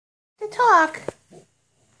talk.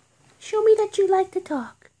 Show me that you like to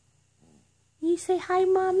talk. You say hi,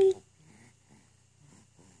 Mommy?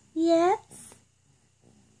 Yes?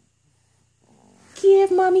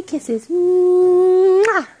 Give Mommy kisses.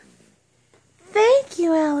 Mwah! Thank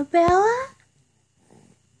you, Alabella.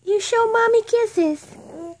 You show Mommy kisses.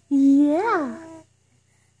 Yeah.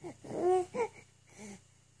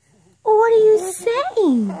 What are you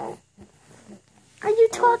saying? Are you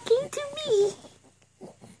talking to me?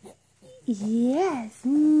 Yes.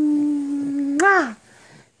 Mwah!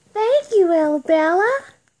 Thank you, Alabella.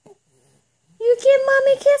 You give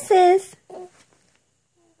Mommy kisses.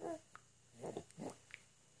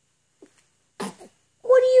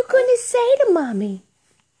 What are you going to say to Mommy?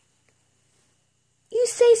 You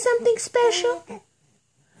say something special?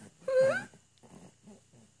 Hmm?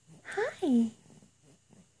 Hi.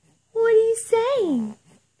 What are you saying?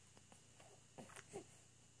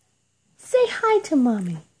 Say hi to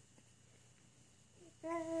Mommy.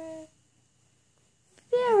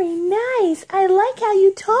 Very nice. I like how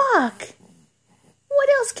you talk. What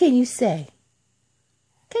else can you say?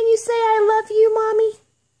 Can you say I love you, Mommy?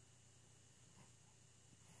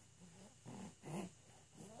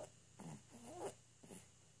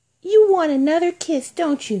 You want another kiss,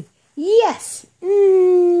 don't you? Yes.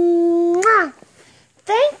 Mwah!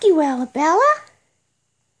 Thank you, Alabella.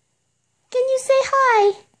 Can you say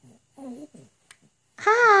hi?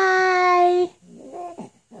 Hi.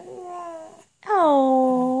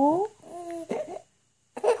 Oh.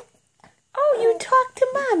 Oh, you talk to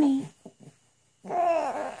Mommy.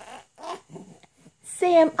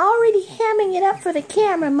 Say, I'm already hamming it up for the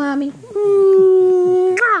camera, Mommy.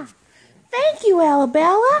 Mwah! Thank you,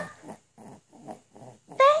 Alabella.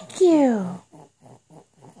 Thank you.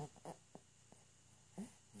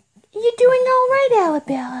 You doing all right,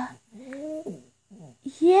 Alabella?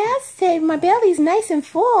 Yes, say, my belly's nice and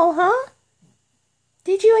full, huh?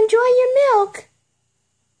 Did you enjoy your milk?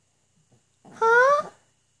 Huh?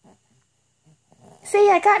 Say,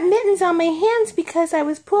 I got mittens on my hands because I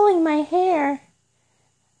was pulling my hair.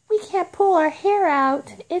 We can't pull our hair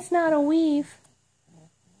out. It's not a weave.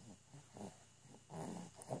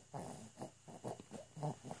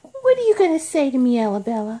 What are you going to say to me,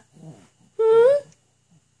 Alabella? Hmm?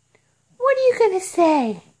 What are you going to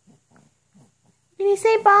say? Can you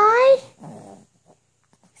say bye?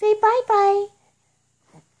 Say bye-bye.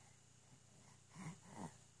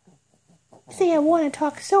 Say, I want to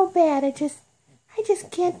talk so bad. I just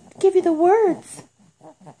can't give you the words.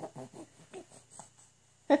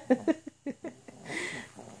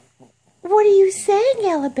 What are you saying,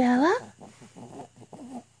 Alabella?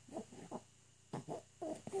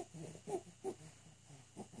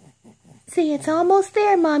 See, it's almost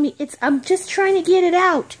there, Mommy. I'm just trying to get it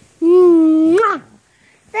out. Mwah!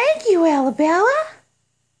 Thank you, Alabella.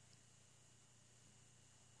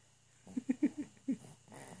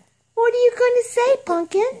 What are you going to say,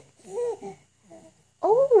 Pumpkin?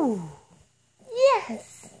 Oh,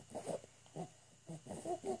 yes.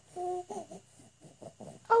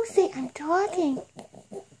 Oh, see, I'm talking.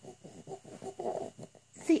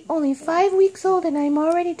 See, only 5 weeks old and I'm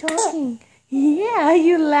already talking. Yeah,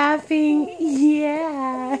 you laughing?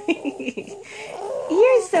 Yeah.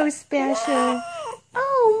 You're so special.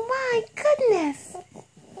 Oh my goodness.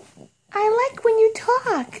 I like when you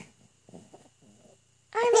talk.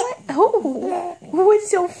 Oh, what's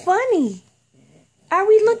so funny? Are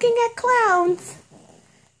we looking at clowns?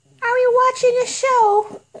 Are we watching a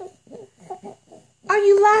show? Are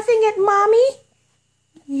you laughing at Mommy?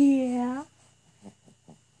 Yeah.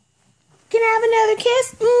 Can I have another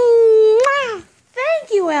kiss? Mwah!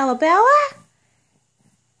 Thank you, Alabella.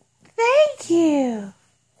 Thank you.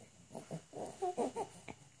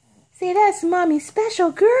 See, that's Mommy's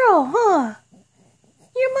special girl, huh?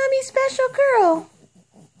 You're Mommy's special girl.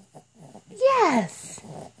 Yes.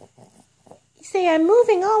 You say I'm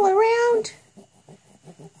moving all around?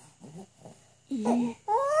 Yeah.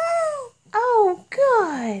 Oh,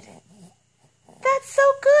 good. That's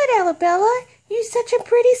so good, Alabella. You're such a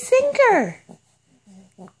pretty singer.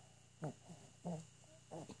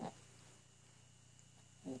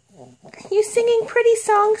 You singing pretty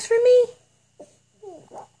songs for me?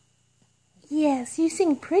 Yes, you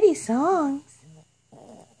sing pretty songs.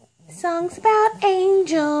 Songs about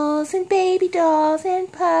angels and baby dolls and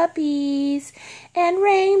puppies and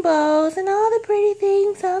rainbows and all the pretty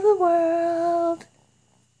things of the world.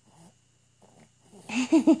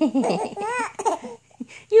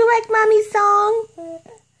 You like Mommy's song?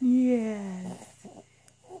 Yes.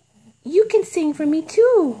 You can sing for me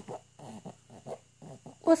too.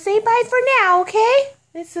 Well, say bye for now, okay?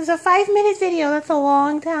 This is a 5-minute video. That's a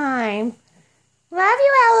long time. Love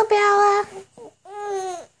you, Alabella.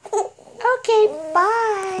 Okay, bye.